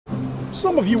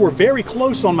Some of you were very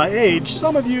close on my age.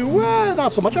 Some of you,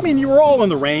 not so much. I mean, you were all in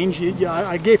the range.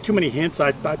 I gave too many hints.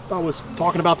 I was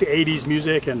talking about the 80s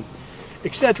music and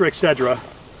etc., etc.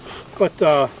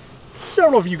 But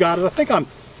several of you got it. I think I'm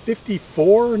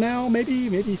 54 now, maybe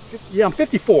 50. Yeah, I'm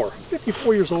 54. I'm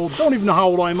 54 years old. Don't even know how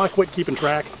old I am. I quit keeping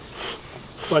track.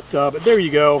 But there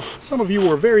you go. Some of you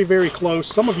were very, very close.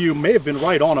 Some of you may have been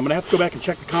right on. I'm going to have to go back and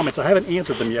check the comments. I haven't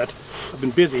answered them yet. I've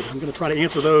been busy. I'm going to try to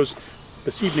answer those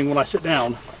this evening when I sit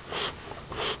down.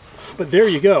 But there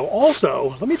you go.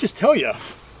 Also, let me just tell you,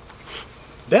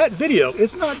 that video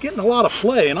is not getting a lot of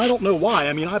play, and I don't know why.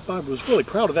 I mean, I was really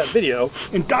proud of that video.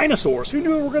 And dinosaurs. Who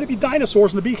knew there were going to be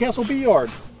dinosaurs in the Bee Castle Bee Yard?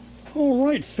 All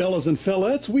right, fellas and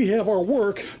fellettes, we have our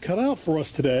work cut out for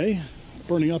us today.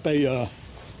 Burning up a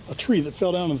tree that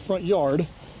fell down in the front yard.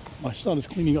 My son is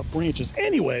cleaning up branches.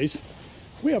 Anyways,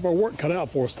 we have our work cut out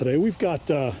for us today. We've got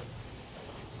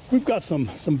some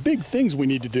big things we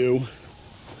need to do,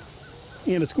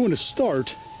 and it's going to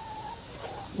start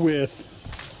with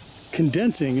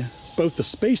condensing both the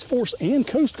Space Force and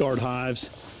Coast Guard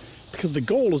hives, because the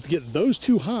goal is to get those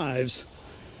two hives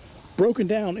broken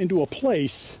down into a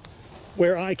place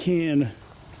where I can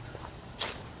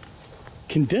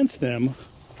condense them,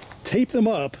 tape them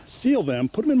up, seal them,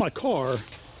 put them in my car,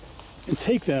 and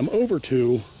take them over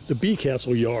to the Bee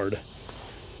Castle yard.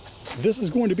 This is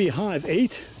going to be hive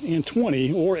 8 and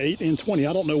 20, or 8 and 20,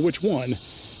 I don't know which one,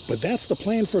 but that's the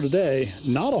plan for today.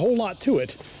 Not a whole lot to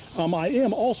it. I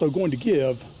am also going to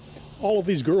give all of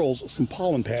these girls some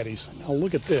pollen patties. Now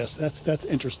look at this, that's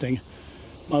interesting.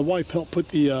 My wife helped put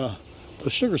the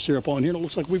sugar syrup on here, and it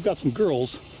looks like we've got some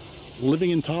girls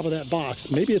living in top of that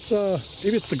box. Maybe it's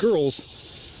the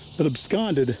girls that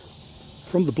absconded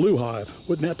from the blue hive.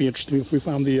 Wouldn't that be interesting if we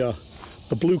found the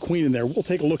blue queen in there? We'll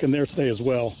take a look in there today as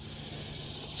well.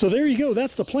 So there you go,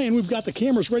 that's the plan. We've got the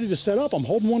cameras ready to set up. I'm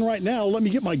holding one right now. Let me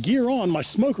get my gear on, my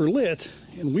smoker lit,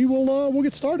 and we'll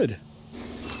get started.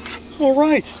 All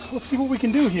right, let's see what we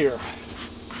can do here.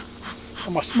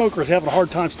 Well, my smoker is having a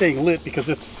hard time staying lit because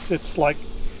it's like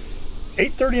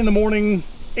 8:30 in the morning,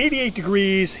 88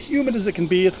 degrees, humid as it can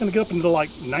be. It's going to get up into like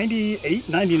 98,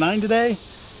 99 today.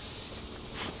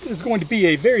 It's going to be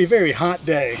a very, very hot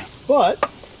day, but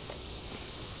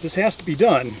this has to be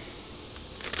done.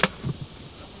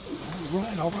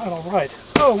 All right.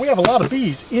 Oh, we have a lot of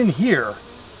bees in here.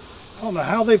 I don't know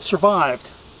how they've survived,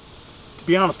 to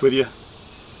be honest with you.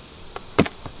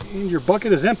 And your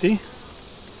bucket is empty.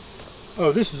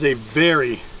 Oh, this is a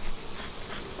very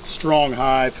strong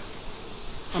hive.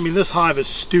 I mean, this hive is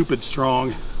stupid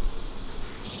strong.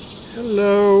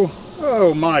 Hello.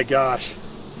 Oh my gosh.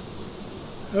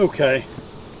 Okay.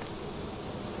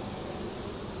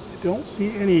 I don't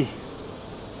see any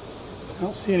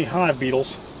hive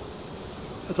beetles.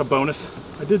 That's a bonus.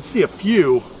 I did see a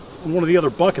few on one of the other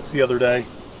buckets the other day.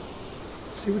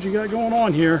 Let's see what you got going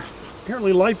on here.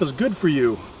 Apparently life is good for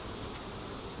you.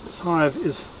 This hive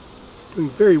is doing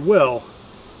very well.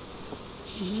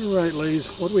 All right,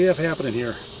 ladies, what do we have happening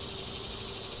here?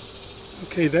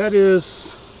 Okay, that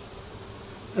is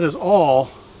all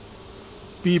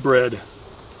bee bread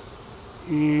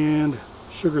and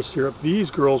sugar syrup.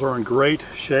 These girls are in great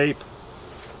shape.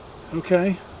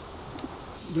 Okay.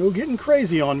 No getting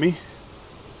crazy on me.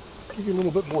 Give you a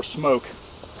little bit more smoke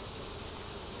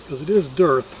because it is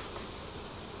dearth.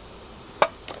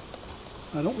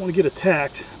 I don't want to get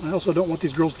attacked. I also don't want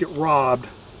these girls to get robbed.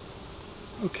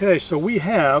 Okay, so we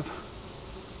have,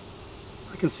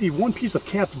 I can see one piece of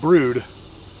capped brood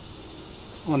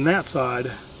on that side.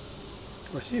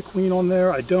 Do I see a queen on there?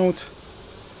 I don't.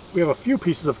 We have a few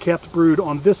pieces of capped brood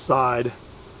on this side,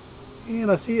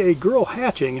 and I see a girl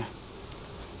hatching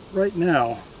right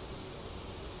now.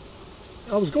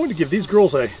 I was going to give these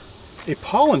girls a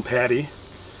pollen patty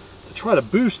to try to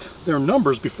boost their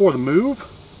numbers before the move.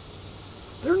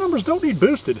 Their numbers don't need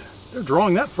boosted. They're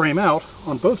drawing that frame out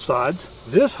on both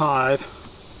sides. This hive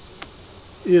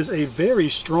is a very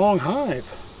strong hive.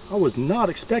 I was not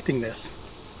expecting this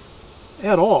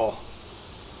at all.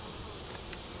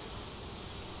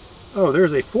 Oh,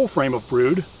 there's a full frame of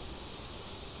brood.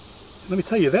 Let me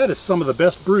tell you, that is some of the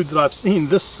best brood that I've seen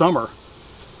this summer.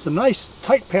 It's a nice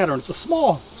tight pattern. It's a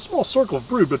small circle of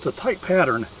brood, but it's a tight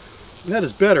pattern. And that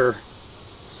is better,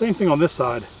 same thing on this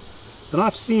side, than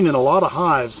I've seen in a lot of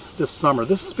hives this summer.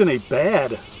 This has been a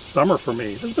bad summer for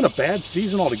me. This has been a bad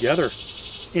season altogether.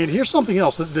 And here's something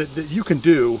else that you can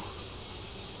do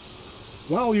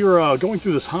while you're going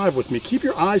through this hive with me. Keep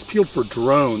your eyes peeled for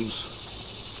drones.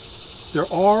 There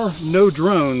are no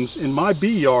drones in my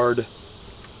bee yard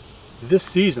this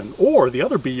season, or the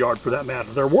other bee yard for that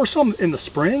matter. There were some in the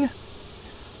spring,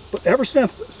 But ever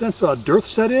since dearth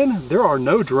set in, there are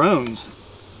no drones.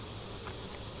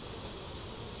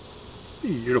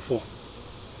 Beautiful.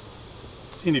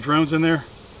 See any drones in there?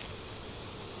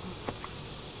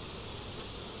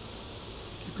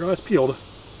 Keep your eyes peeled.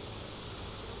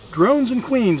 Drones and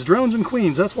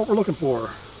queens, that's what we're looking for.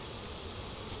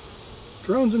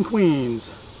 Drones and queens.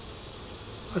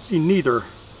 I see neither.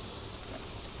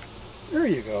 There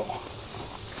you go.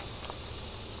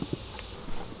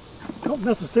 Don't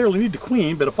necessarily need the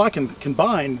queen, but if I can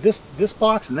combine this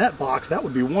box and that box, that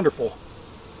would be wonderful.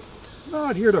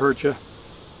 Not here to hurt you.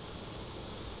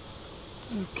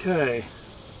 Okay.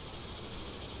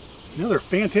 Another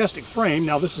fantastic frame.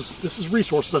 Now this is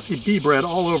resources. I see bee bread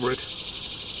all over it.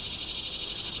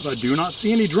 But I do not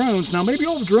see any drones. Now maybe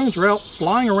all the drones are out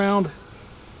flying around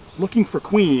looking for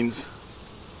queens.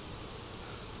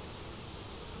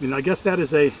 I mean, I guess that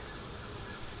is a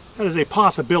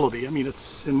possibility. I mean,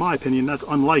 it's, in my opinion, that's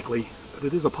unlikely, but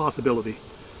it is a possibility.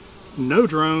 No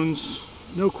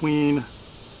drones, no queen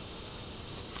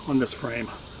on this frame.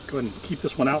 Go ahead and keep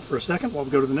this one out for a second while we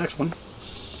go to the next one.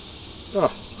 Oh,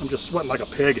 I'm just sweating like a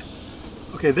pig.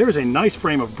 Okay, there's a nice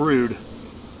frame of brood.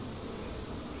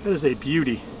 That is a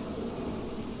beauty.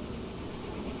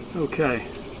 Okay.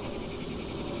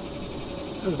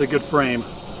 That is a good frame.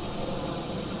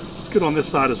 It's good on this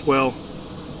side as well.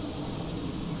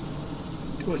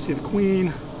 Do I see the queen?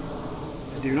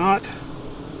 I do not.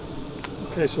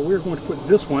 Okay, so we're going to put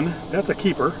this one. That's a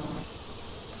keeper.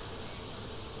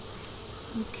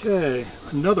 Okay,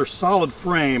 another solid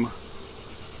frame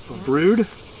of brood.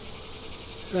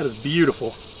 That is beautiful.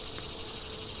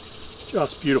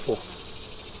 Just beautiful.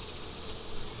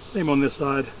 Same on this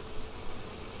side.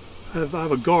 I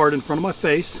have a guard in front of my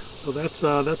face, so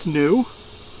that's new.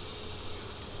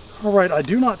 All right, I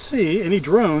do not see any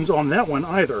drones on that one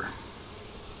either.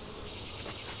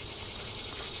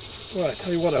 Well, I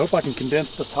tell you what, I hope I can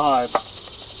condense this hive.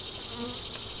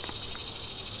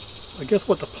 I guess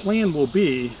what the plan will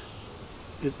be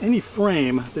is any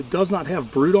frame that does not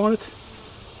have brood on it,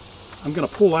 I'm going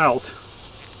to pull out.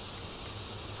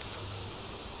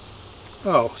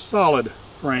 Oh, solid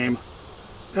frame.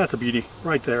 That's a beauty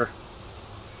right there.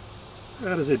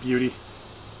 That is a beauty.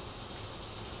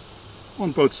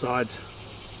 On both sides.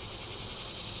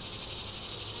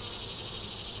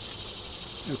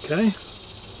 Okay.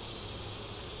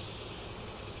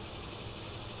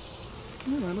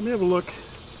 All right, let me have a look.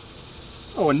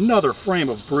 Oh, another frame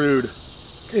of brood.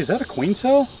 Okay, is that a queen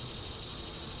cell?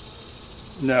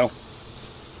 No.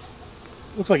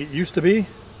 Looks like it used to be.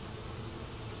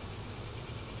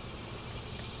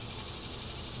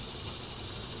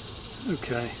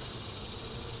 Okay.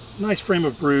 Nice frame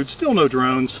of brood. Still no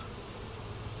drones.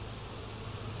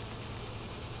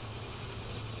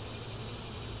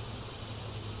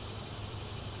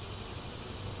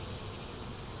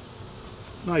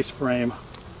 Nice frame.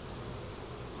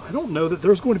 I don't know that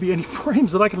there's going to be any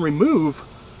frames that I can remove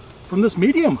from this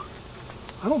medium.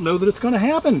 I don't know that it's going to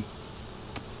happen.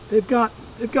 They've got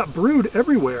brood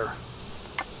everywhere.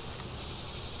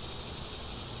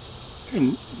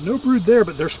 And no brood there,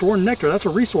 but they're storing nectar. That's a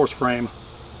resource frame.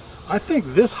 I think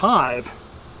this hive,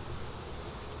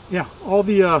 yeah, all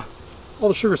the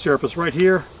sugar syrup is right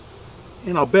here,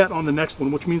 and I'll bet on the next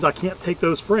one, which means I can't take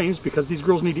those frames because these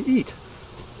girls need to eat.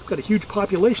 They've got a huge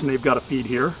population they've got to feed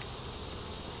here.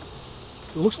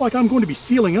 It looks like I'm going to be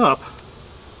sealing up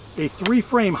a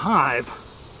 3-frame hive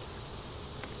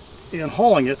and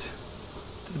hauling it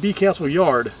to the Bee Castle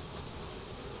yard.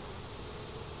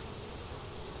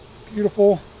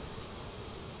 Beautiful.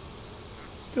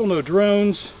 Still no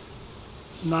drones.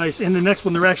 Nice. And the next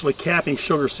one, they're actually capping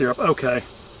sugar syrup. Okay.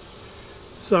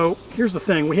 So here's the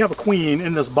thing. We have a queen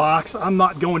in this box. I'm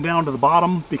not going down to the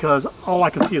bottom because all I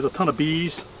can see is a ton of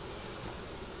bees.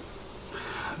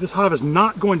 This hive is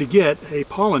not going to get a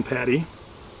pollen patty.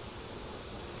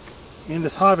 And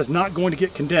this hive is not going to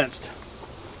get condensed.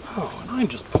 Oh, and I'm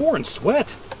just pouring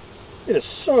sweat. It is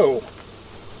so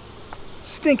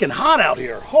stinking hot out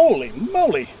here. Holy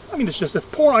moly. I mean, it's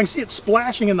pouring. I can see it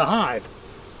splashing in the hive.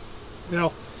 You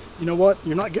know what?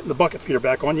 You're not getting the bucket feeder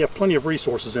back on. You have plenty of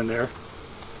resources in there.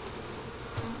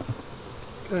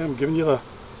 Okay, I'm giving you the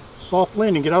soft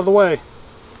landing. Get out of the way.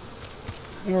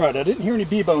 All right, I didn't hear any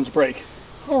bee bones break.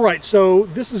 All right, so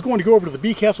this is going to go over to the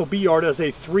Bee Castle Bee Yard as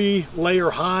a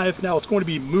 3-layer hive. Now it's going to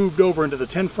be moved over into the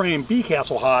 10-frame Bee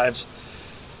Castle hives,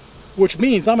 which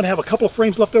means I'm going to have a couple of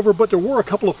frames left over, but there were a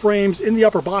couple of frames in the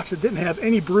upper box that didn't have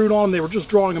any brood on. They were just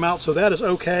drawing them out, so that is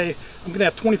okay. I'm going to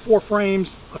have 24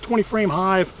 frames, a 20-frame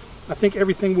hive. I think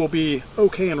everything will be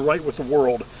okay and right with the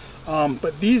world.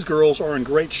 But these girls are in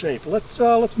great shape.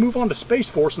 Let's move on to Space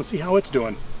Force and see how it's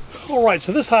doing. All right,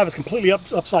 so this hive is completely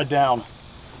upside down.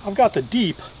 I've got the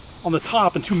deep on the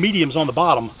top and 2 mediums on the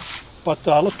bottom. But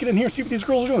let's get in here and see what these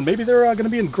girls are doing. Maybe they're going to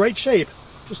be in great shape,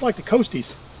 just like the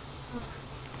coasties.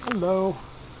 Hello.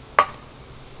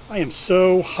 I am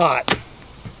so hot.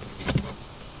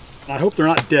 I hope they're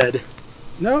not dead.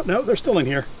 No, they're still in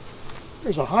here.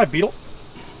 There's a hive beetle.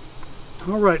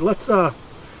 All right, let's,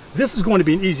 this is going to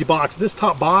be an easy box. This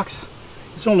top box,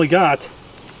 it's only got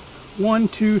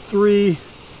 3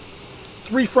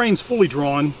 frames fully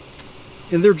drawn,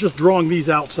 and they're just drawing these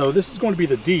out. So this is going to be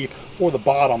the deep for the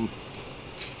bottom.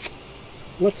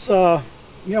 Let's,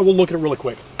 yeah, we'll look at it really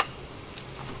quick.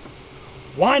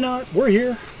 Why not? We're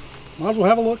here. Might as well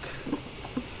have a look.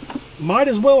 Might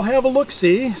as well have a look,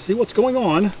 see what's going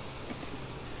on.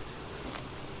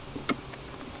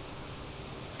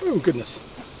 Oh, goodness.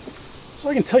 So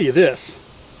I can tell you this.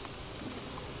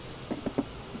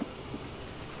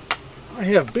 I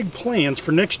have big plans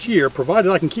for next year,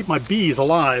 provided I can keep my bees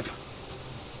alive.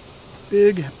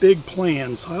 Big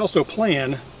plans. I also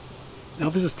plan, now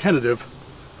this is tentative,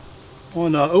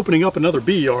 on opening up another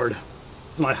bee yard.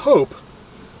 And I hope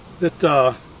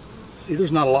that, see,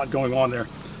 there's not a lot going on there.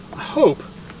 I hope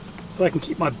that I can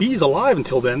keep my bees alive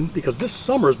until then, because this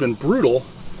summer has been brutal.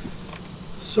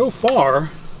 So far,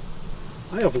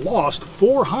 I have lost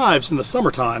 4 hives in the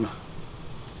summertime.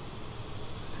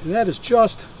 And that is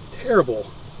just terrible.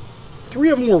 3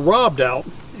 of them were robbed out,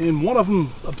 and 1 of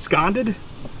them absconded.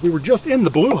 We were just in the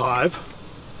blue hive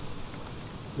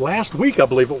last week, I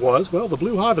believe it was. Well, the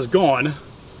blue hive is gone.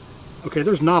 Okay,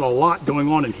 there's not a lot going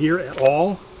on in here at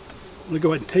all. I'm going to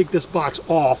go ahead and take this box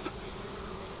off.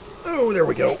 Oh, there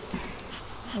we go.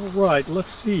 All right,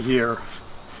 let's see here.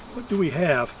 What do we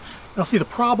have? Now, see, the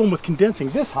problem with condensing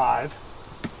this hive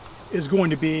is going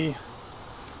to be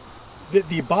that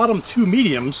the bottom 2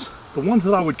 mediums, the ones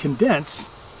that I would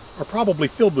condense, are probably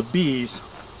filled with bees.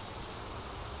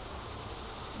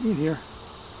 Get in here.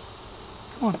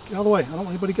 Come on, get out of the way. I don't want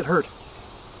anybody to get hurt.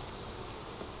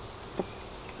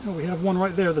 Oh, we have one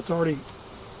right there that's already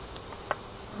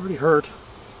hurt.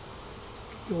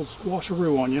 The old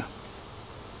squasharoo on you.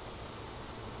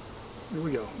 Here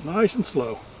we go. Nice and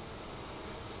slow.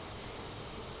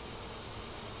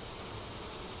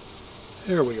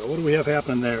 There we go. What do we have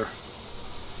happening there?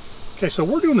 Okay, so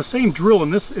we're doing the same drill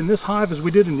in this hive as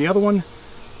we did in the other one.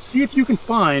 See if you can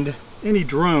find any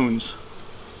drones.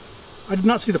 I did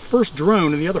not see the first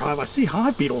drone in the other hive. I see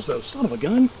hive beetles though. Son of a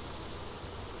gun.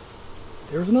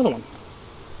 There's another one.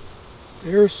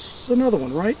 There's another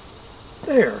one right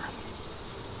there.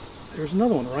 There's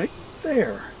another one right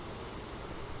there.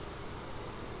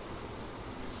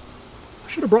 I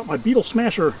should have brought my Beetle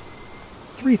Smasher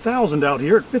 3000 out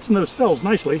here. It fits in those cells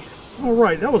nicely. All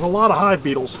right, that was a lot of hive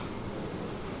beetles.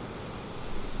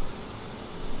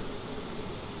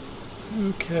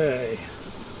 Okay.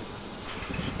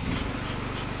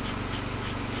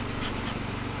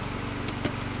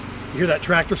 You hear that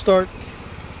tractor start?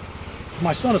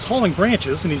 My son is hauling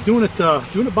branches, and he's doing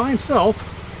it by himself,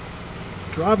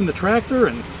 driving the tractor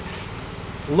and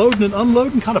loading and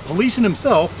unloading, kind of policing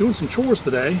himself, doing some chores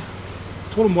today.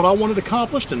 Told him what I wanted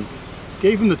accomplished and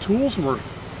gave him the tools, and we're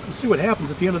going to see what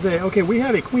happens at the end of the day. Okay, we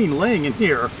have a queen laying in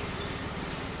here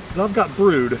that I've got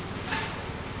brood.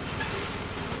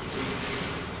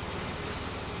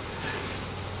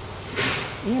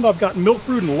 And I've got milk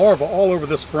brood and larvae all over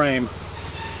this frame.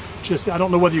 Just, I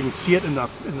don't know whether you can see it in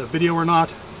the video or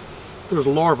not. There's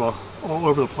larvae all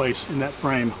over the place in that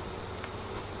frame.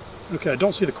 Okay, I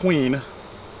don't see the queen,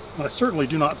 and I certainly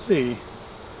do not see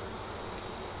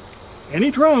any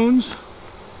drones.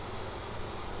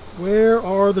 Where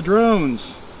are the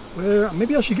drones? Where?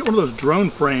 Maybe I should get one of those drone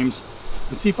frames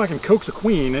and see if I can coax a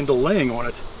queen into laying on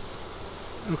it.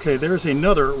 Okay, there's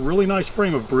another really nice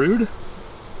frame of brood.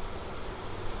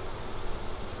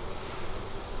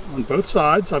 On both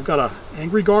sides. I've got an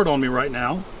angry guard on me right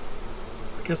now.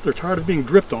 I guess they're tired of being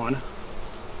dripped on.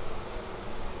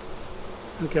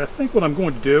 Okay, I think what I'm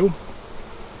going to do,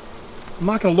 I'm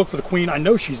not going to look for the queen. I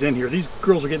know she's in here. These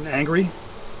girls are getting angry.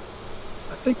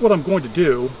 I think what I'm going to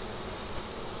do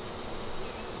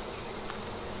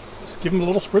is give them a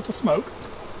little spritz of smoke.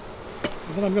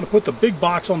 And then I'm going to put the big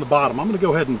box on the bottom. I'm going to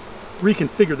go ahead and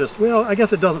reconfigure this. Well, I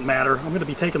guess it doesn't matter. I'm going to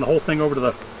be taking the whole thing over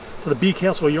to the Bee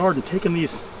Castle yard and taking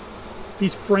these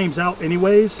frames out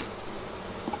anyways,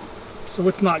 so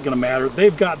it's not going to matter.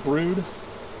 They've got brood,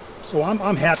 so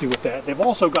I'm happy with that. They've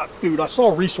also got food. I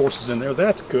saw resources in there.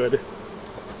 That's good.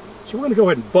 So we're going to go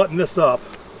ahead and button this up.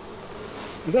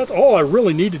 And that's all I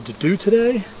really needed to do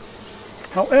today.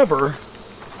 However,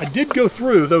 I did go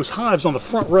through those hives on the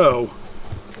front row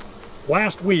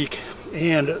last week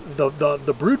And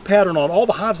the brood pattern on all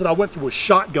the hives that I went through was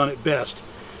shotgun at best.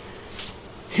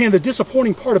 And the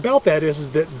disappointing part about that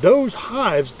is that those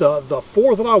hives, the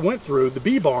 4 that I went through, the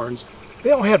bee barns,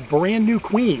 they all had brand new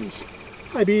queens.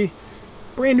 Hi bee.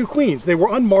 Brand new queens. They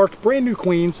were unmarked, brand new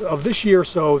queens of this year,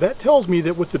 so that tells me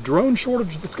that with the drone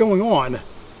shortage that's going on,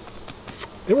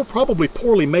 they were probably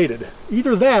poorly mated.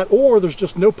 Either that, or there's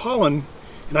just no pollen,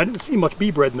 and I didn't see much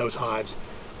bee bread in those hives,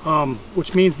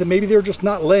 which means that maybe they're just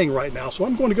not laying right now. So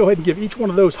I'm going to go ahead and give each one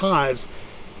of those hives,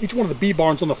 each one of the bee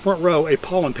barns on the front row, a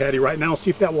pollen patty right now, see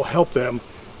if that will help them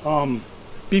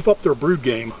beef up their brood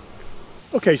game.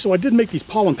 Okay, so I did make these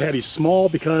pollen patties small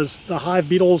because the hive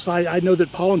beetles, I know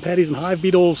that pollen patties and hive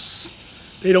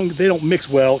beetles, they don't mix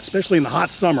well, especially in the hot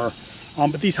summer.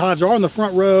 But these hives are in the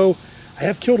front row. I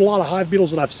have killed a lot of hive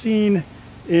beetles that I've seen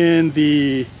in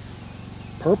the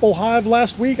purple hive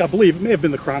last week. I believe it may have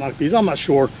been the crown honk bees, I'm not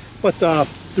sure. But the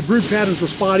brood patterns were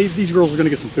spotty. These girls are gonna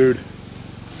get some food.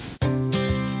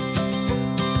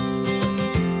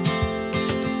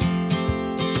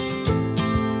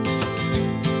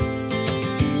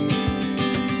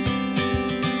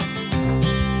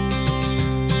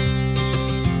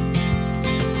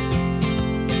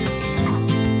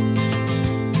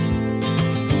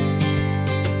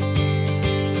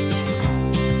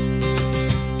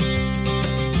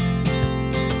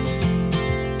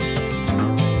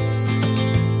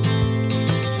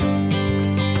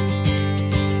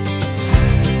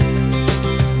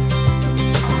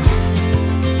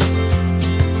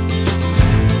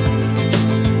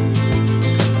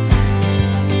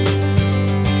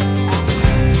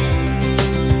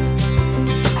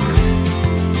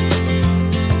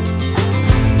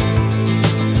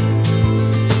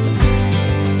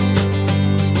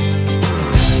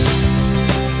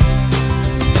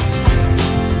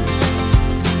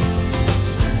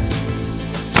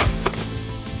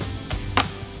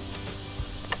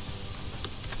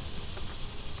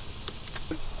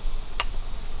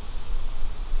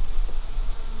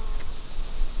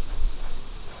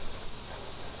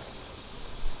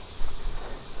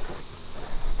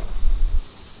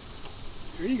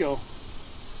 There you go.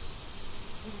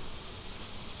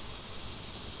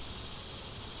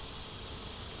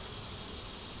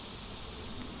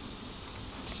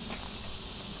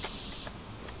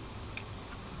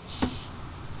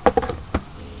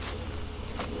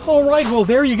 All right, well,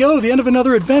 there you go, the end of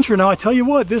another adventure. Now, I tell you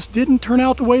what, this didn't turn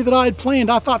out the way that I had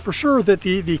planned. I thought for sure that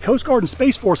the Coast Guard and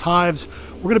Space Force hives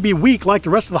were going to be weak like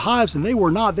the rest of the hives, and they were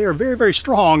not. They are very, very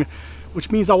strong, which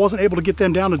means I wasn't able to get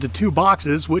them down into 2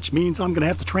 boxes, which means I'm going to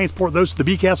have to transport those to the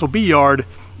Bee Castle Bee Yard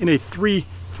in a three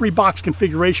box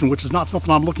configuration, which is not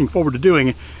something I'm looking forward to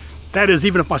doing. That is,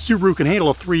 even if my Subaru can handle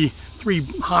a three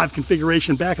hive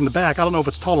configuration back in the back. I don't know if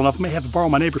it's tall enough. I may have to borrow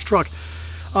my neighbor's truck.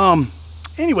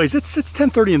 Anyways, it's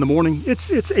 10:30 in the morning.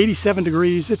 It's 87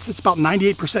 degrees. It's about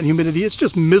 98% humidity. It's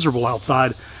just miserable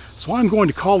outside. So I'm going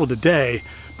to call it a day.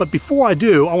 But before I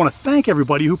do, I want to thank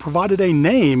everybody who provided a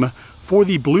name for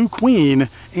the Blue Queen,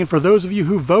 and for those of you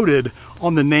who voted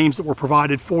on the names that were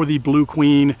provided for the Blue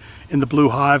Queen in the Blue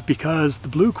Hive, because the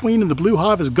Blue Queen in the Blue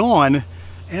Hive is gone,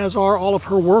 as are all of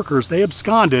her workers. They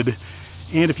absconded.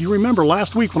 And if you remember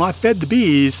last week when I fed the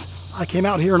bees, I came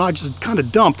out here and I just kind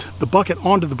of dumped the bucket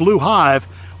onto the Blue Hive.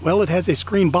 Well, it has a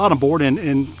screen bottom board,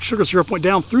 and sugar syrup went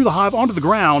down through the hive onto the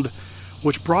ground,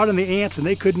 which brought in the ants, and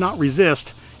they could not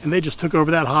resist, and they just took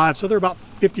over that hive. So there are about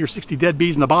 50 or 60 dead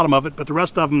bees in the bottom of it, but the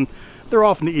rest of them, they're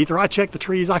off in the ether. I checked the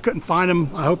trees. I couldn't find them.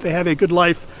 I hope they have a good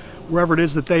life wherever it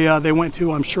is that they went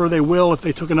to. I'm sure they will if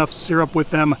they took enough syrup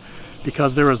with them,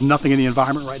 because there is nothing in the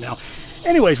environment right now.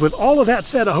 Anyways, with all of that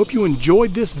said, I hope you enjoyed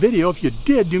this video. If you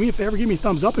did, do me a favor, give me a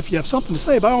thumbs up. If you have something to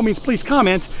say, by all means, please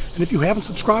comment. And if you haven't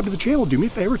subscribed to the channel, do me a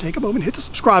favor, take a moment, hit the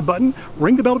subscribe button,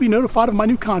 ring the bell to be notified of my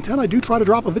new content. I do try to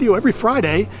drop a video every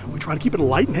Friday. We try to keep it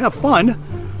light and have fun.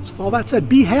 So with all that said,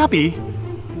 be happy,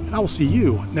 and I will see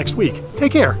you next week.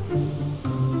 Take care.